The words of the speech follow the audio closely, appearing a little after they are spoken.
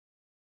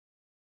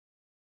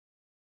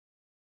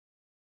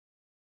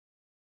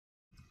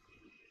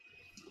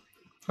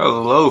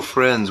Hello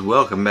friends,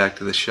 welcome back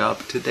to the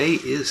shop. Today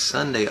is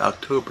Sunday,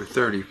 October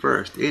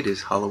 31st. It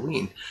is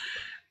Halloween,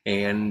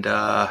 and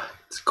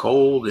it's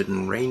cold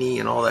and rainy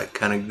and all that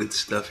kind of good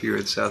stuff here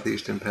in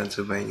southeastern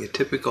Pennsylvania.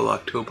 Typical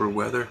October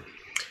weather.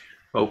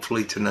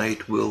 Hopefully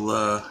tonight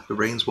the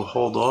rains will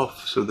hold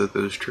off so that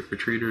those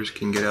trick-or-treaters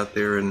can get out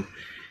there and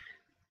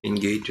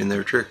engage in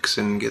their tricks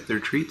and get their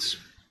treats.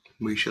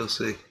 We shall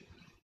see.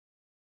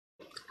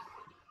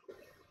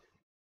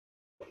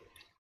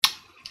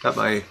 Got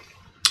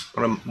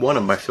one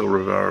of my Phil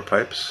Rivera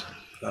pipes.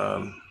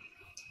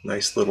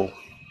 Nice little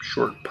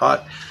short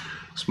pot.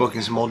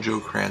 Smoking some old Joe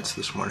Krantz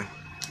this morning.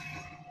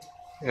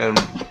 And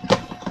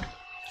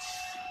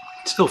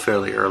it's still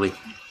fairly early.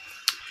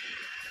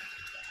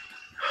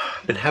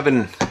 Been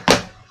having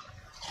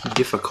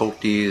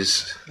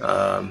difficulties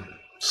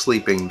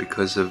sleeping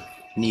because of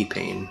knee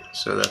pain,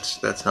 so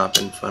that's not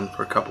been fun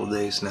for a couple of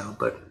days now,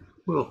 but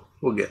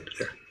we'll get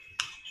there.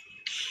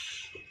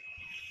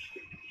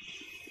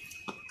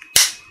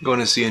 Going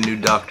to see a new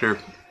doctor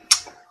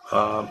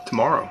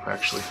tomorrow,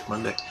 actually,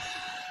 Monday.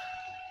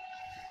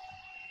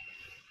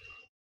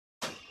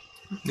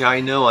 Yeah, I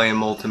know I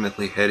am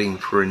ultimately heading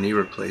for a knee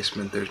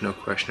replacement. There's no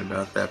question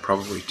about that.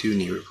 Probably 2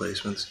 knee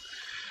replacements.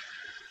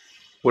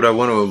 What I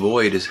want to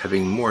avoid is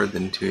having more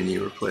than 2 knee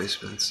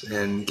replacements.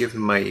 And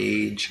given my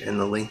age and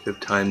the length of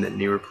time that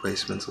knee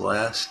replacements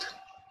last,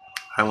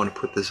 I want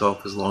to put this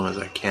off as long as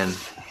I can.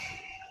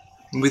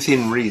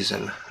 Within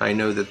reason. I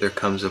know that there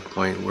comes a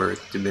point where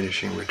it's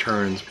diminishing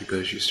returns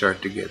because you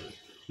start to get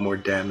more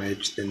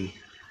damage than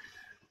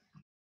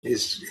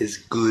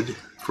is good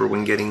for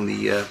when getting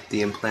the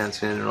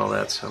implants in and all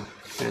that. So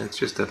yeah,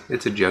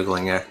 it's a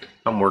juggling act.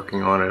 I'm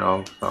working on it.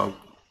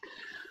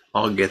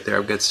 I'll get there.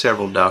 I've got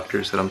several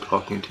doctors that I'm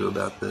talking to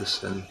about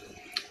this and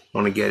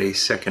want to get a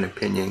second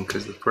opinion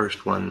because the first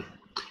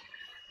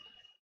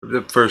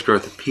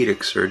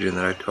orthopedic surgeon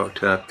that I talked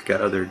to, I've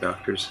got other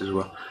doctors as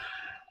well.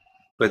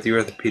 But the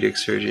orthopedic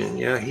surgeon,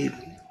 yeah,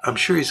 I'm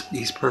sure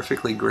he's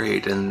perfectly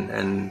great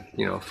and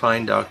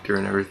fine doctor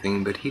and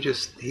everything, but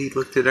he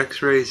looked at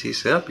x-rays, he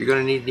said, "Oh, you're going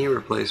to need knee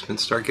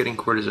replacements, start getting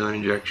cortisone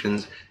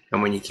injections,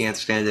 and when you can't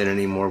stand it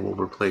anymore, we'll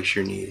replace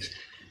your knees."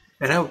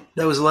 And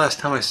that was the last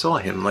time I saw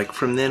him. Like,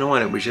 from then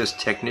on, it was just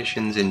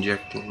technicians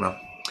injecting, well,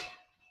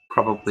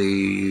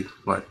 probably,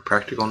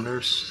 practical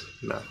nurse?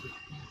 No,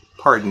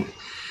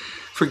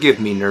 forgive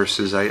me,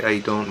 nurses, I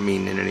don't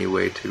mean in any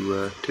way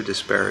to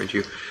disparage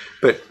you,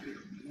 but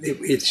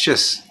it's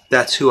just,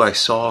 that's who I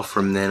saw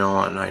from then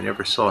on. I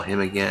never saw him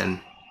again.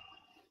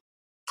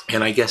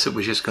 And I guess it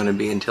was just going to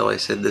be until I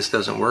said this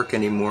doesn't work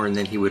anymore, and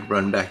then he would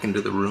run back into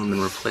the room and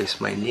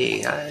replace my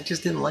knee. I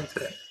just didn't like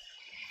that.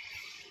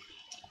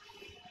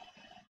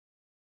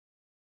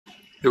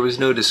 There was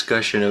no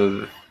discussion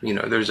of,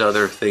 there's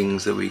other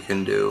things that we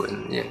can do,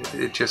 and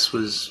it just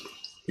was,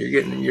 you're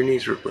getting your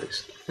knees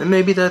replaced. And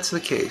maybe that's the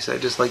case. I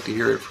just like to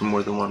hear it from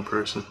more than one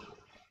person.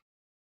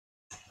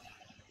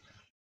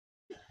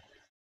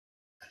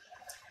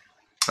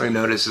 I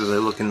notice as I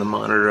look in the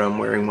monitor, I'm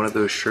wearing one of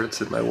those shirts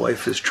that my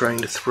wife is trying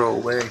to throw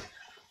away.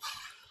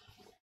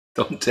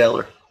 Don't tell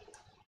her.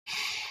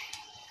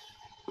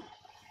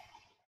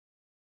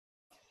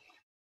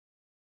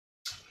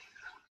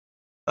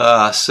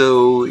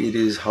 So it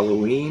is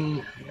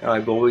Halloween.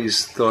 I've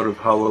always thought of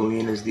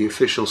Halloween as the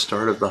official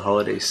start of the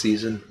holiday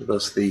season,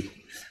 thus the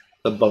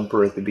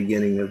bumper at the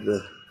beginning of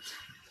the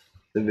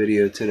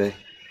video today.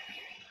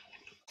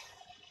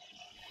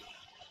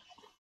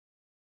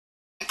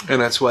 And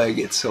that's why I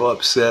get so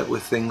upset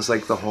with things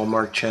like the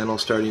Hallmark Channel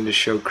starting to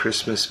show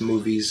Christmas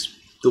movies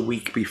the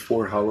week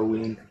before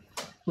Halloween.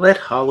 Let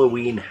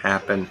Halloween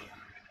happen.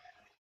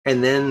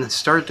 And then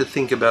start to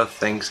think about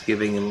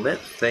Thanksgiving and let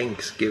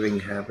Thanksgiving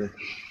happen.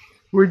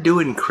 We're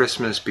doing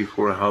Christmas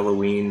before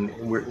Halloween.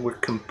 We're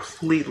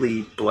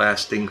completely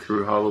blasting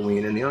through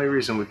Halloween. And the only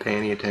reason we pay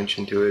any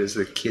attention to it is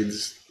that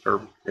kids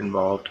are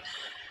involved.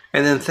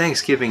 And then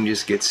Thanksgiving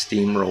just gets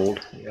steamrolled.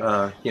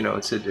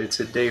 It's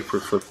a day for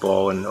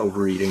football and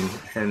overeating,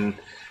 and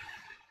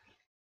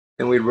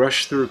we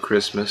rush through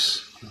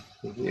Christmas.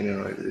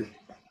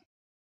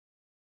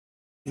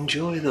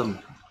 Enjoy them.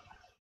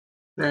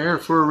 They're here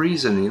for a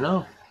reason,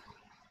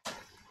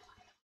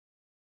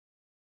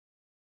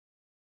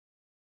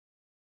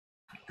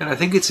 And I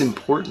think it's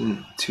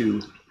important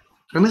to,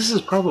 and this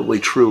is probably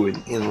true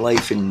in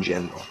life in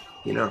general,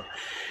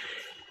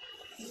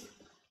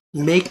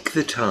 make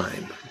the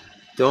time.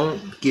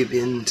 Don't give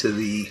in to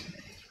the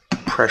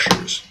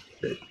pressures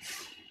that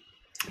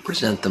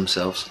present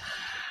themselves.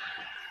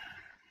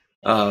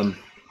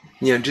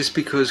 Just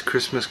because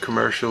Christmas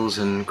commercials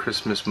and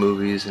Christmas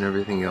movies and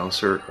everything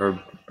else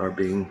are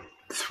being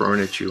thrown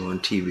at you on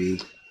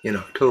TV in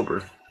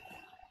October,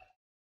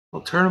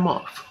 well, turn them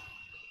off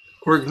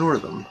or ignore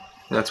them.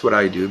 That's what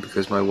I do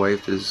because my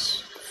wife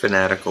is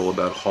fanatical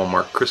about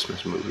Hallmark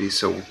Christmas movies,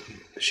 so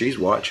she's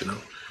watching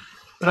them.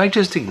 But I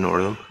just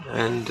ignore them,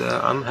 and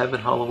I'm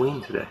having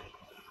Halloween today.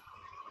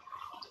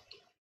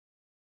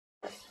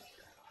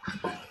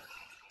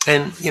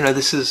 And,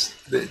 this is,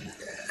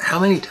 how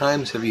many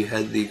times have you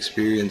had the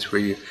experience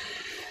where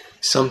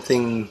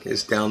something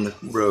is down the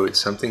road,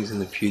 something's in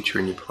the future,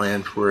 and you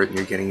plan for it, and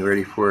you're getting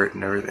ready for it,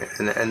 and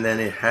everything, and then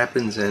it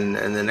happens, and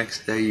the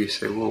next day you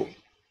say, well,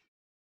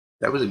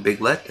 that was a big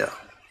letdown.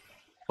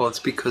 Well, it's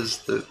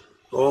because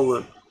all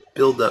the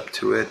build up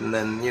to it, and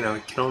then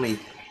it can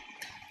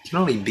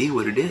only be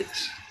what it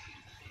is.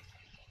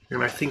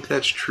 And I think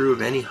that's true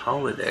of any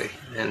holiday,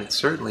 and it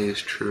certainly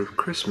is true of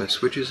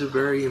Christmas, which is a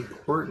very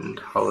important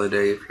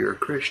holiday if you're a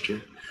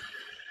Christian.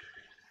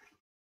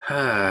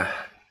 I'm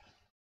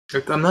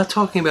not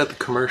talking about the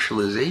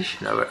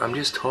commercialization of it. I'm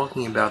just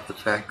talking about the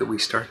fact that we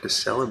start to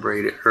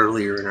celebrate it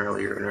earlier and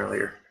earlier and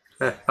earlier.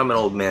 I'm an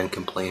old man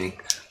complaining.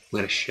 I'm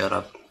going to shut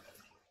up.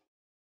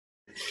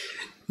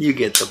 You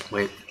get the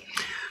point.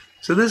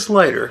 So this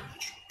lighter,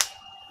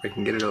 if I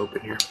can get it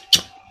open here,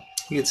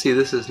 you can see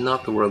this is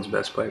not the world's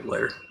best pipe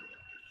lighter.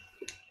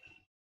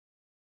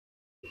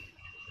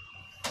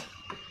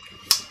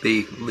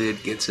 The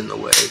lid gets in the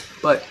way,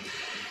 but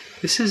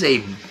this is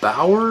a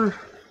Bauer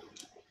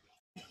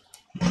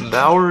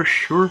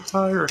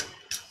Surefire.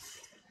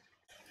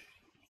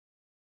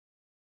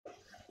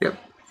 Yep.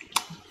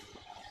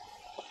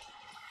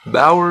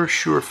 Bauer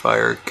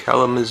Surefire,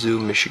 Kalamazoo,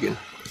 Michigan.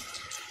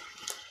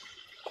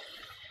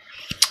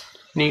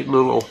 Neat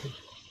little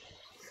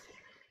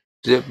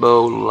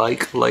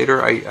Zippo-like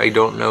lighter. I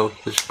don't know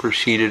if this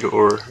preceded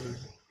or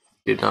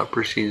did not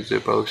precede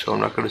Zippo, so I'm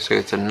not going to say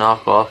it's a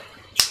knockoff.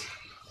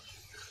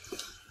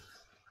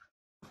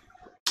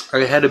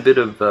 I had a bit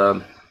of,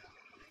 well,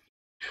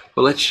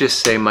 let's just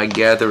say my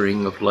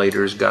gathering of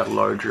lighters got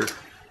larger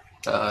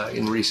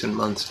in recent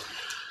months.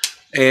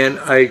 And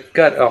I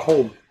got a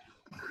whole,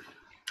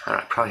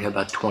 I probably have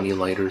about 20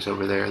 lighters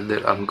over there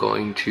that I'm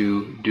going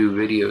to do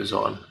videos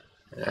on.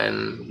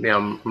 And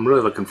I'm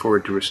really looking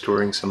forward to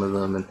restoring some of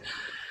them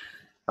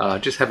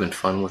and just having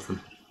fun with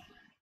them.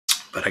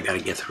 But I got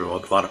to get through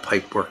a lot of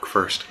pipe work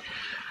first.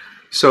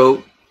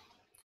 So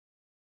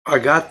I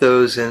got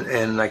those,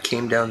 and I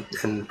came down,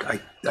 and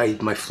I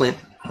my flint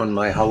on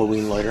my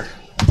Halloween lighter,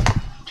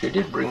 which I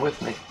did bring with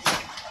me.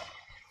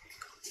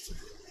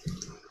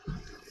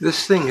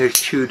 This thing has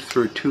chewed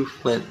through 2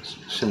 flints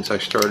since I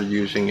started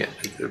using it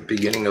at the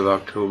beginning of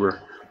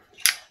October.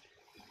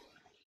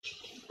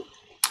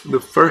 The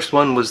first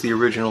one was the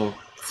original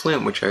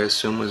flint, which I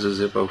assume was a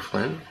Zippo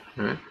flint.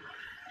 Right?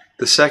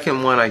 The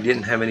second one, I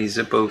didn't have any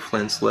Zippo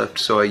flints left,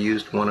 so I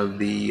used one of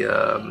the,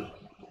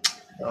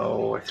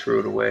 I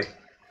threw it away.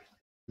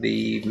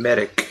 The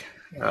Medic.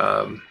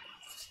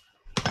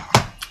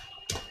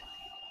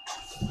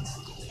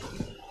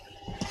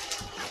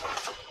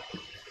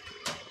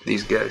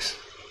 These guys,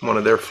 one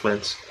of their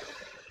flints.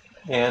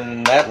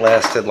 And that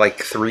lasted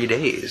like 3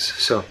 days.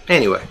 So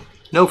anyway,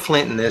 no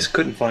flint in this.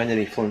 Couldn't find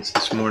any flints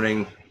this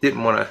morning.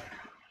 Didn't want to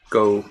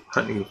go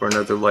hunting for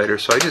another lighter,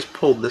 so I just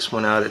pulled this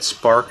one out. It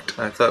sparked.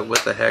 I thought,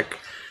 what the heck?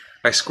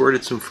 I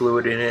squirted some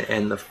fluid in it,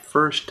 and the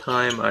first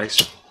time I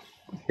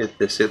hit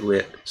this, it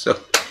lit. So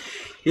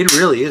it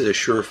really is a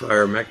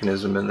surefire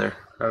mechanism in there.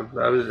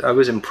 I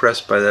was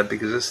impressed by that,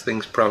 because this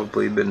thing's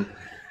probably been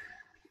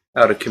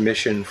out of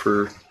commission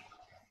for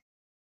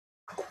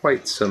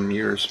quite some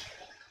years.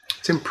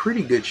 It's in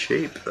pretty good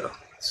shape, though.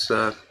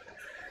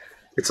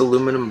 It's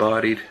aluminum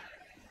bodied.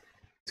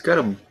 It's got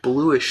a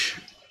bluish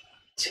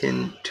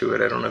tint to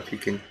it. I don't know if you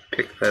can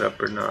pick that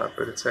up or not,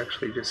 but it's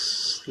actually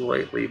just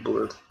slightly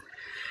blue.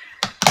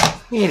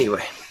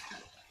 Anyway,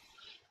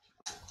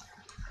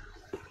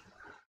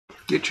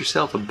 get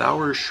yourself a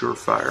Bauer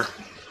Surefire.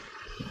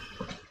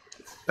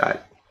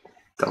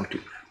 Don't do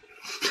that.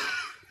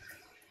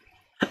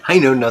 I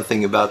know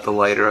nothing about the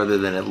lighter other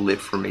than it lit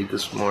for me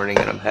this morning,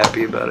 and I'm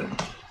happy about it.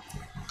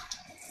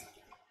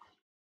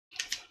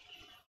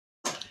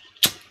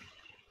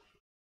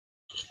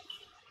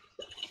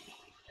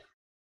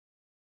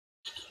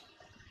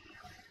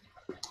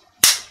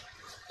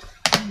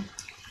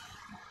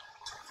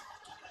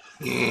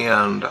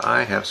 And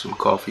I have some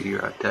coffee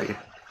here, I tell you.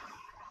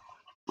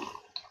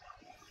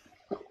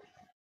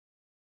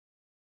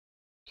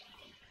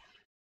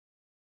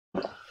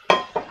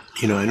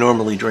 I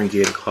normally drink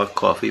 8 o'clock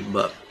coffee,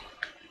 but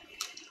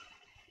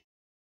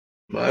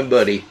my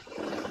buddy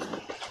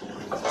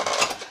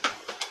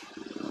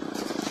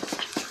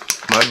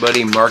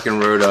Mark in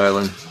Rhode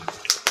Island,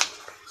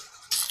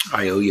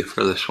 I owe you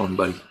for this one,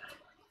 buddy.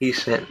 He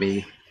sent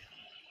me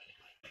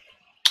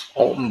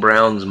Alton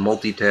Brown's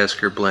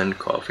Multitasker Blend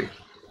coffee.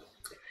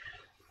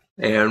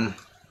 And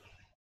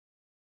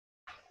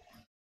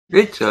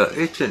it's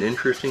an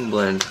interesting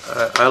blend.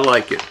 I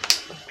like it.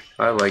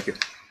 I like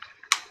it.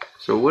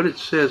 So what it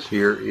says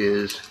here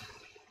is,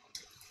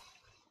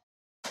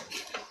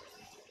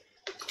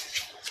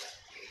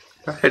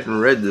 I hadn't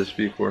read this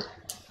before.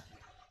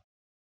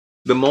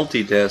 The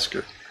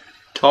Multitasker.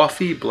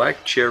 Toffee,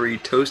 black cherry,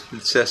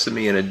 toasted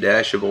sesame, and a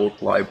dash of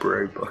old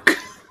library book.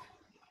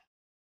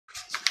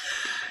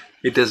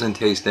 It doesn't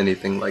taste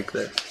anything like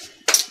that.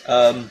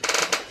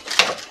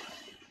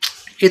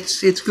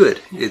 It's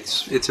good.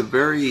 It's a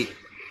very,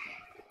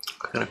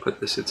 how can I put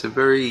this? It's a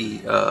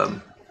very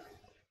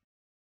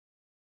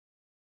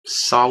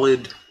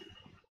solid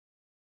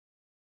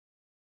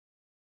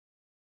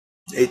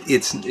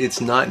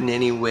It's not in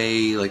any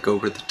way like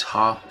over the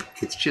top.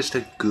 It's just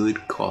a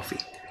good coffee,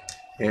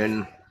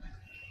 and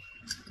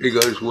it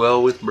goes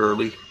well with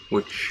burley,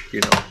 which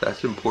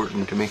that's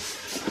important to me.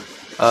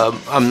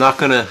 I'm not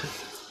gonna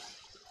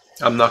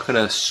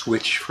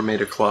switch from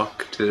 8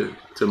 o'clock to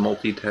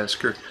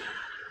multitasker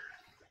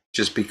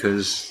just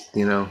because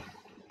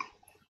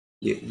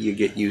you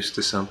get used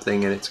to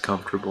something and it's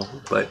comfortable,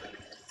 but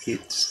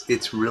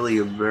it's really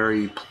a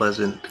very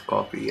pleasant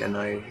coffee,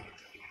 and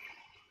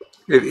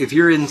if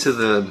you're into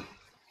the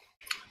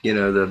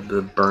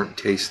the burnt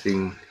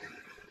tasting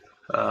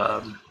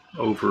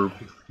over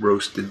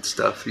roasted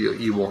stuff,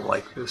 you won't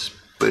like this.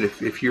 But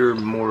if you're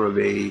more of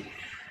a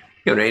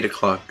an 8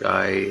 o'clock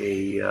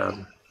guy,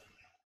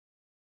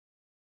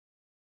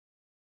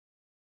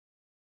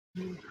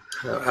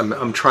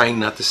 I'm trying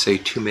not to say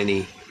too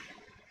many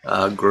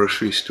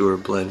grocery store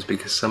blends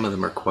because some of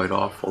them are quite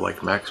awful,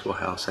 like Maxwell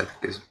House I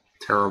think is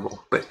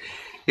terrible. But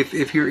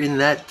if you're in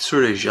that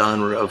sort of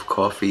genre of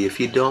coffee, if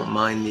you don't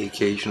mind the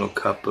occasional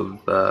cup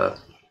of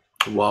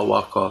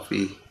Wawa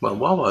coffee, well,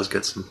 Wawa's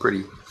got some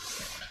pretty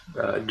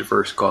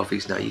diverse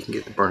coffees now. You can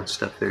get the burnt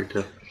stuff there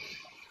too.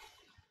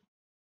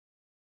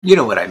 You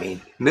know what I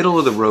mean. Middle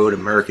of the road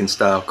American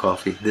style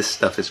coffee. This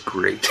stuff is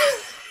great.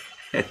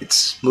 And it's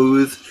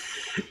smooth,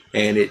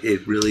 and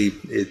it really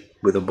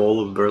with a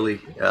bowl of burley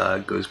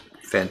goes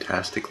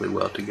fantastically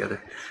well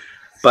together.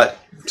 But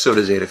so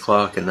does 8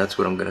 o'clock, and that's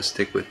what I'm going to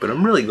stick with. But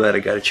I'm really glad I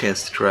got a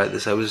chance to try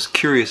this. I was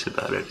curious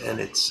about it, and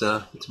it's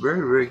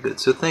very, very good.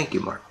 So thank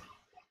you, Mark.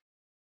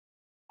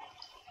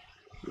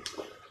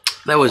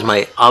 That was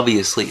my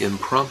obviously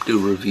impromptu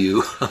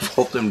review of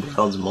Alton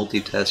Brown's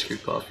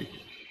Multitasker Coffee.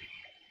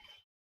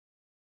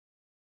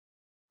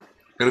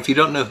 And if you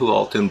don't know who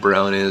Alton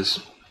Brown is,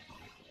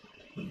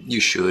 you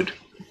should.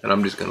 And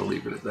I'm just going to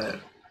leave it at that.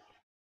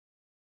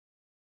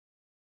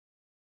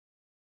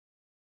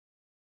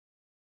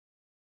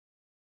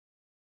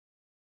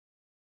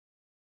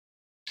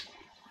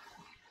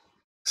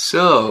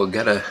 So,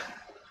 gotta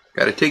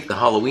take the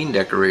Halloween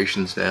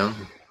decorations down,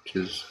 which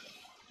is...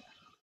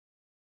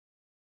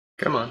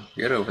 Come on,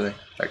 get over there.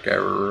 That guy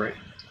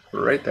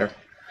right there.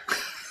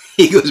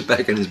 He goes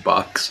back in his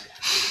box.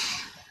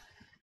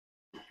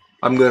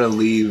 I'm gonna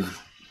leave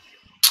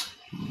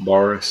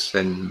Boris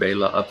and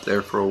Bela up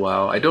there for a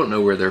while. I don't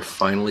know where they're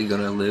finally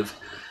gonna live.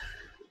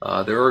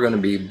 There are gonna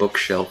be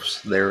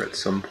bookshelves there at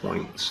some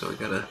point, so I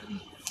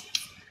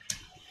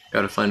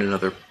gotta find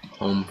another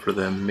home for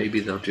them. Maybe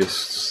they'll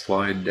just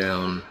slide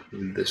down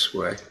this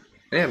way.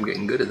 Hey, I'm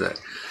getting good at that.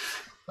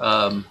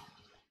 I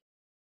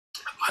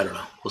don't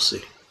know. We'll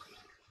see.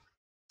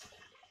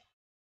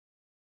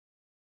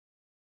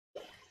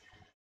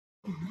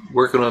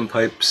 Working on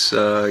pipes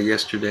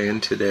yesterday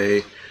and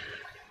today.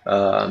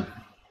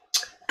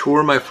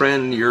 Tour, my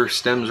friend, your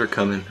stems are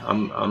coming.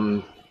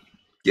 I'm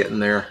getting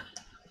there.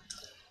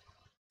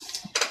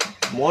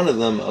 One of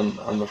them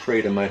I'm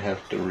afraid I might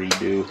have to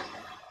redo.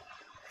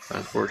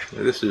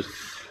 Unfortunately, this is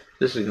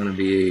going to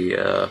be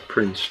a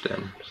Prince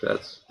stem, so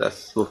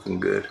that's looking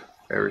good.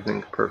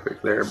 Everything's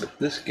perfect there. But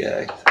this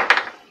guy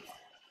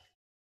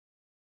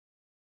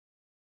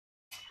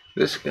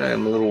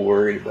I'm a little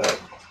worried about.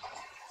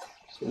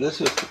 So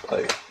this is the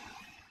pipe.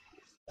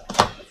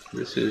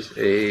 This is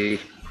a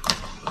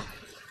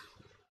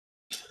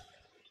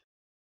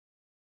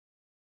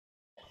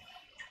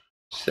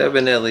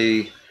Seven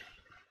LE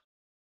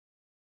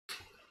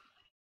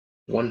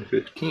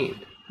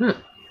 115.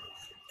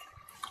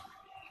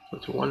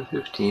 It's a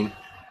 115,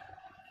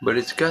 but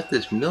it's got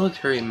this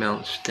military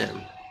mount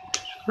stem.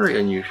 It's very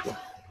unusual.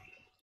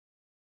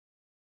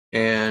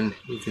 And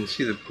you can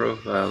see the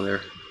profile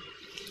there.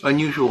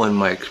 Unusual in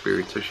my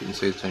experience. I shouldn't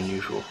say it's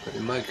unusual, but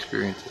in my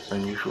experience it's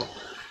unusual.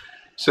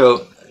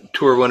 So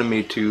Tor wanted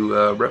me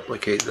to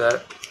replicate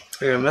that.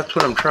 And that's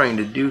what I'm trying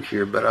to do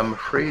here, but I'm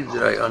afraid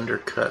that I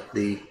undercut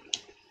the...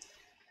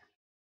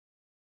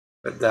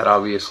 But that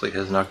obviously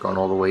has not gone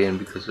all the way in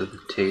because of the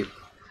tape.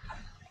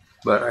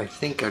 But I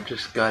think I've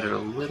just got it a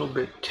little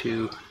bit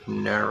too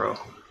narrow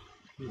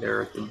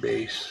there at the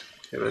base.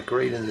 Like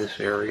right in this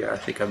area, I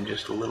think I'm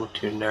just a little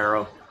too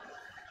narrow.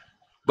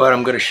 But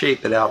I'm going to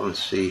shape it out and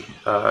see.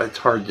 It's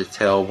hard to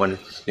tell when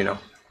it's,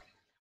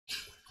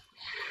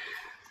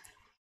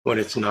 when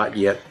it's not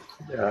yet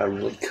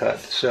really cut.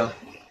 So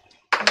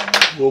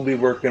we'll be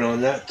working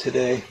on that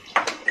today.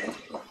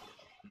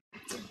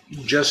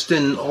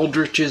 Justin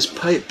Aldrich's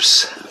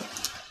pipes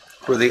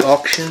for the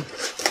auction.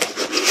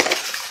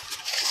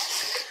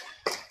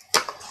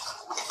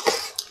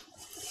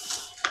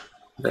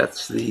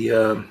 That's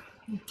the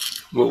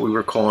what we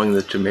were calling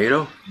the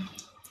tomato.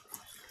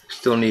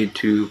 Still need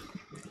to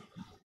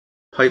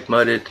pipe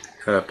mud it,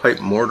 pipe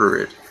mortar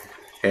it,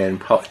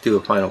 and do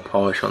a final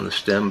polish on the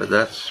stem, but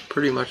that's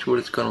pretty much what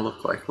it's going to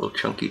look like, a little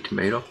chunky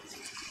tomato.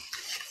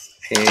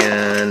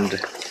 And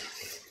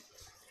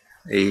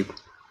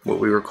what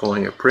we were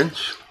calling a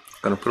Prince.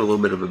 Going to put a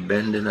little bit of a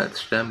bend in that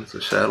stem. It's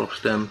a saddle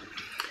stem.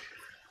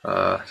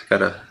 It's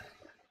got a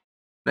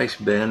nice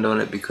bend on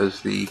it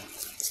because the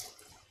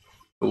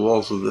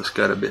walls of this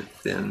got a bit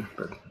thin,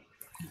 but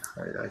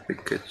I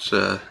think it's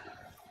a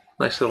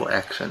nice little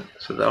accent.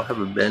 So that'll have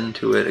a bend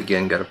to it.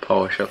 Again, got to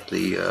polish up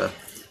the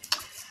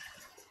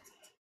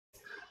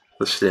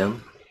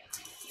stem,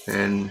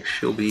 and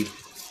she'll be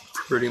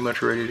pretty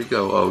much ready to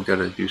go. Oh, got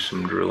to do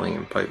some drilling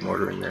and pipe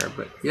mortar in there,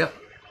 but yeah.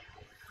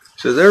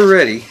 So they're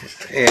ready,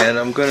 and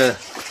I want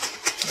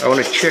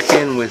to check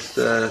in with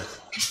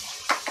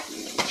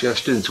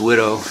Justin's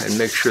widow and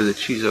make sure that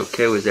she's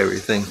okay with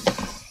everything.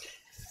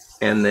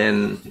 And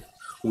then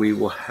we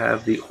will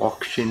have the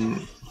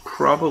auction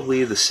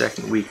probably the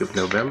second week of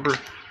November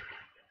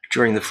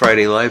during the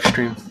Friday live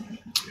stream.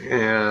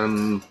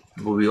 And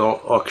we'll be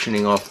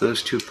auctioning off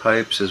those two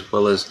pipes, as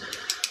well as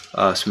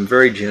some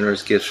very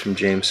generous gifts from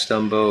James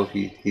Stumbo.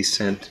 He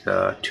sent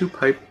 2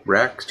 pipe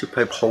racks, 2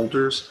 pipe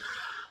holders,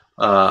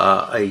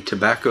 a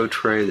tobacco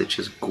tray that's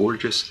just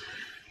gorgeous,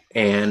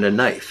 and a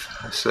knife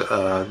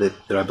that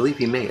I believe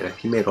he made.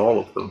 He made all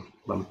of them.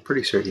 I'm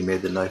pretty certain he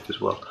made the knife as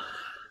well.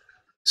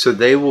 So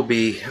they will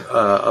be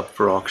up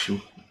for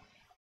auction.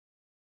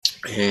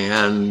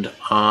 And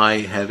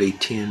I have a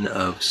tin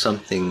of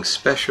something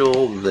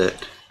special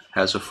that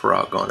has a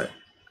frog on it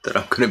that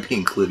I'm going to be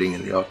including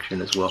in the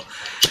auction as well.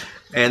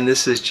 And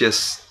this is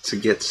just to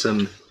get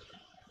some...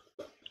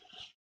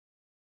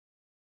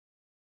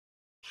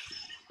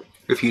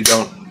 If you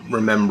don't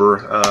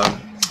remember,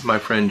 my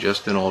friend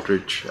Justin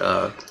Aldrich,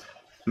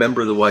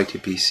 member of the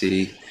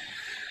YTPC,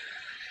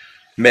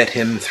 met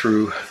him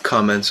through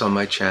comments on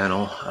my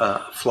channel,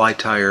 fly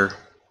tire,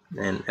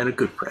 and a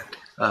good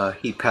friend.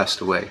 He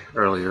passed away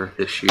earlier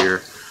this year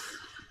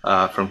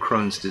from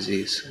Crohn's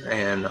disease,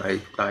 and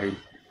I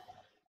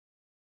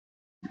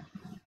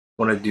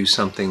want to do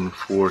something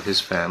for his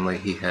family.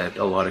 He had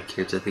a lot of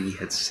kids. I think he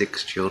had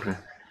 6 children,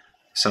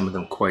 some of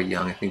them quite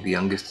young. I think the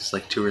youngest is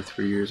like 2 or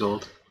 3 years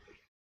old.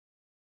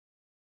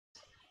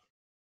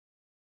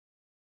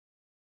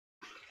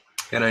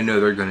 And I know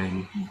they're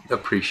going to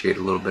appreciate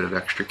a little bit of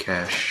extra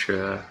cash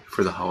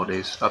for the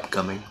holidays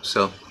upcoming.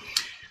 So,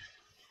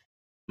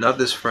 not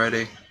this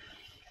Friday,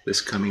 this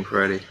coming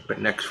Friday,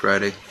 but next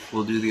Friday,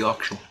 we'll do the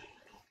auction.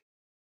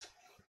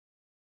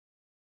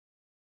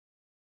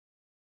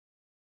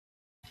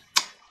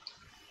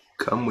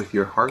 Come with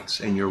your hearts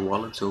and your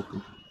wallets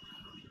open.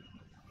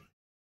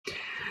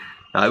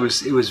 Now, it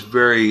was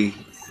very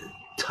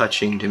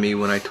touching to me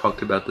when I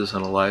talked about this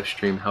on a live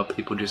stream, how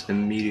people just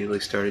immediately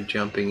started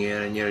jumping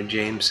in. And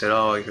James said,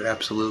 "Oh,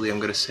 absolutely, I'm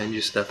going to send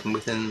you stuff." And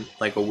within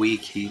like a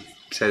week, he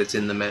said it's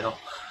in the mail.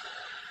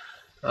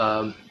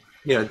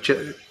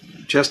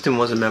 Justin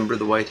was a member of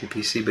the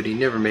YTPC, but he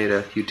never made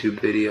a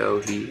YouTube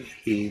video.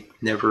 He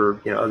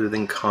never, other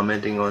than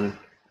commenting on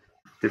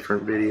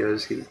different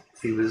videos,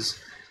 he was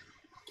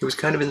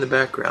kind of in the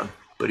background.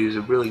 But he was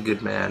a really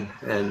good man,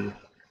 and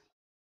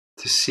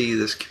to see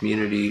this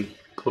community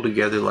pull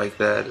together like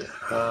that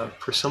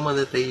for someone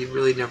that they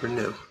really never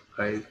knew,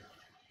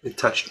 it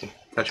touched me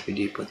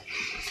deeply.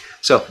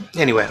 So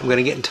anyway, I'm going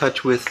to get in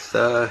touch with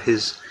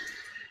his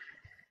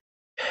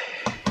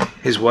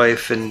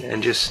wife,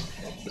 and just,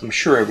 I'm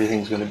sure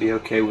everything's going to be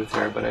okay with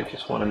her, but I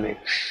just want to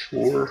make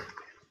sure,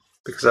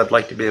 because I'd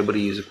like to be able to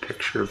use a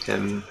picture of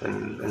him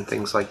and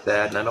things like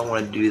that, and I don't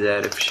want to do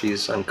that if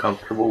she's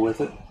uncomfortable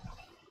with it.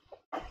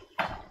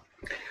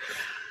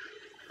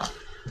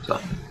 So,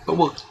 but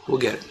we'll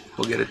get it.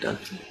 We'll get it done.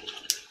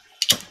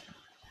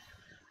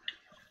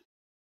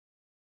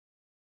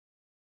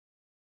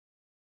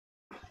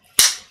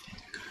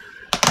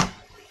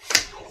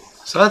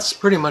 So that's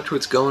pretty much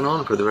what's going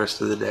on for the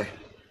rest of the day.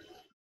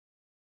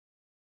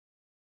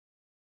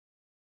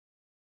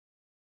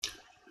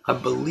 I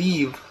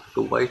believe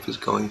the wife is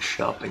going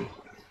shopping.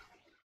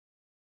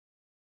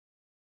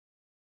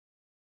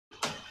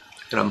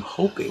 And I'm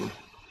hoping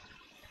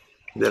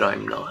that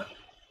I'm not.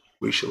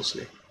 We shall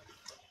see.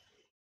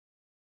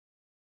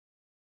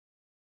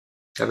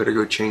 I better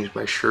go change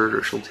my shirt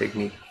or she'll take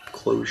me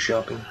clothes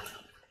shopping.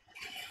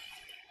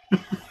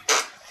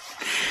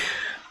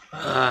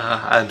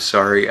 I'm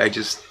sorry,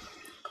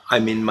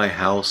 I'm in my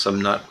house.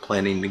 I'm not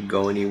planning to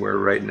go anywhere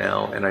right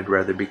now, and I'd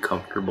rather be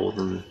comfortable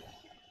than...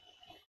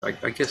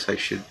 I guess I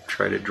should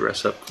try to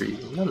dress up for you.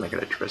 I'm not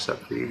going to dress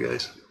up for you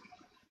guys.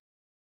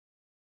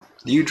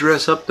 Do you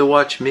dress up to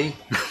watch me?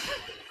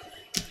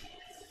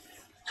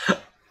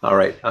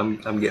 Alright,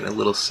 I'm getting a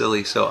little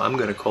silly, so I'm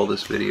going to call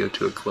this video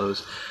to a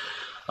close.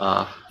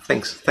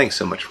 Thanks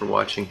so much for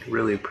watching.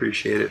 Really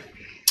appreciate it.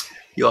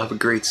 You all have a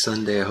great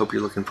Sunday. I hope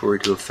you're looking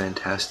forward to a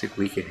fantastic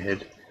week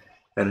ahead.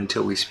 And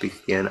until we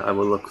speak again, I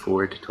will look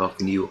forward to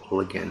talking to you all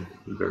again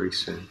very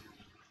soon.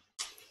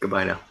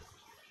 Goodbye now.